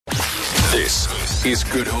This is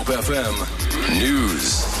Good Hope FM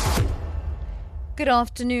News. Good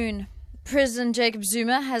afternoon. President Jacob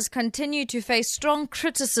Zuma has continued to face strong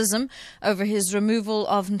criticism over his removal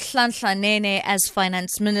of Nhlanhla Nene as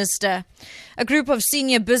finance minister. A group of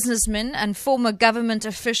senior businessmen and former government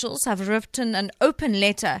officials have written an open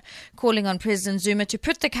letter calling on President Zuma to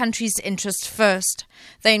put the country's interests first.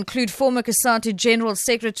 They include former COSATU General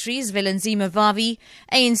Secretaries Zwelinzima Vavi,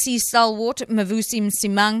 ANC stalwart Mavusi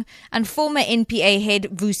Msimang, and former NPA head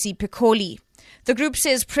Vusi Pikoli. The group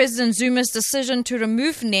says President Zuma's decision to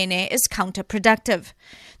remove Nene is counterproductive.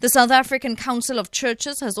 The South African Council of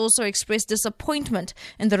Churches has also expressed disappointment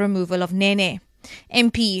in the removal of Nene.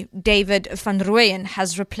 MP David van Rooyen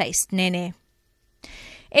has replaced Nene.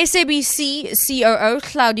 SABC COO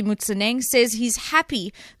Hlaudi Motsoeneng says he's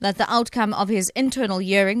happy that the outcome of his internal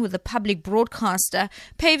hearing with the public broadcaster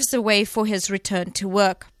paves the way for his return to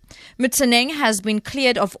work. Motsoeneng has been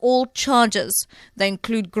cleared of all charges. They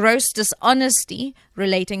include gross dishonesty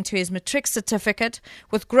relating to his matric certificate,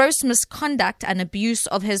 with gross misconduct and abuse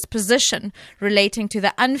of his position relating to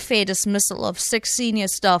the unfair dismissal of 6 senior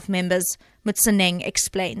staff members. Motsoeneng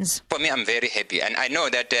explains. For me, I'm very happy, and I know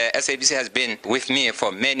that SABC has been with me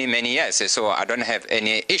for many, many years, so I don't have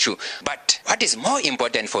any issue. But what is more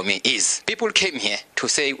important for me is people came here to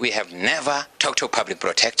say we have never talked to a public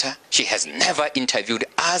protector. She has never interviewed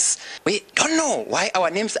us. We don't know why our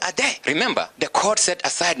names are there. Remember, the court set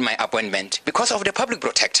aside my appointment because of the public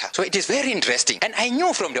protector. So it is very interesting. And I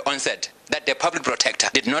knew from the onset that the public protector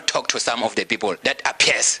did not talk to some of the people that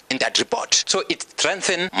appears in that report. So it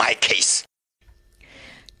strengthened my case.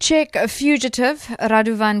 Czech fugitive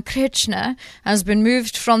Radovan Krečner has been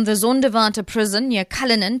moved from the Zonderwater prison near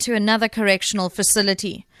Cullinan to another correctional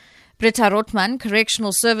facility. Britta Rotman,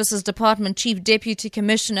 Correctional Services Department Chief Deputy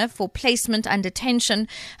Commissioner for Placement and Detention,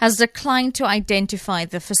 has declined to identify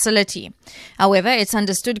the facility. However, it's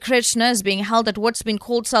understood Krečner is being held at what's been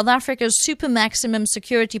called South Africa's super maximum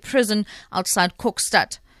security prison outside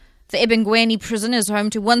Kokstad. The Ebengweni prison is home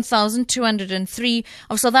to 1,203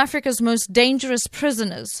 of South Africa's most dangerous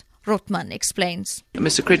prisoners. Rotman explains.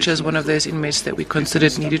 Mr. Krečner is one of those inmates that we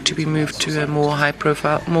considered needed to be moved to a more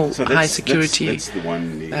high-profile, high-security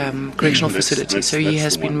correctional facility. So he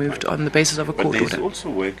has been moved on the basis of a court order.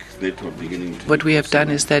 What we have done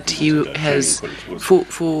is that he has, for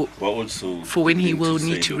when he will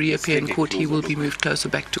need to reappear in court, he will be moved closer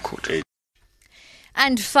back to court.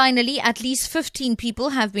 And finally, at least 15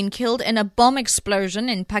 people have been killed in a bomb explosion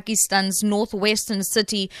in Pakistan's northwestern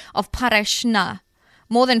city of Parashna.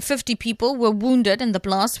 More than 50 people were wounded in the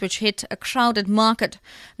blast, which hit a crowded market.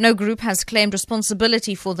 No group has claimed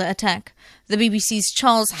responsibility for the attack. The BBC's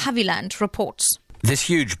Charles Haviland reports. This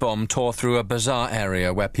huge bomb tore through a bazaar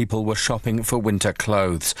area where people were shopping for winter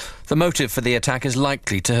clothes. The motive for the attack is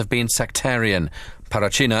likely to have been sectarian.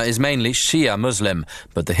 Parachina is mainly Shia Muslim,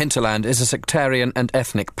 but the hinterland is a sectarian and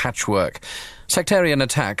ethnic patchwork. Sectarian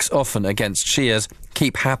attacks, often against Shias,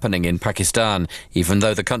 keep happening in Pakistan, even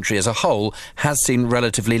though the country as a whole has seen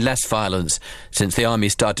relatively less violence since the army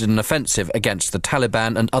started an offensive against the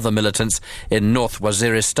Taliban and other militants in North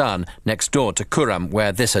Waziristan, next door to Kurram,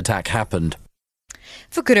 where this attack happened.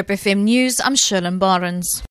 For Good Hope FM News, I'm Shirley Barnes.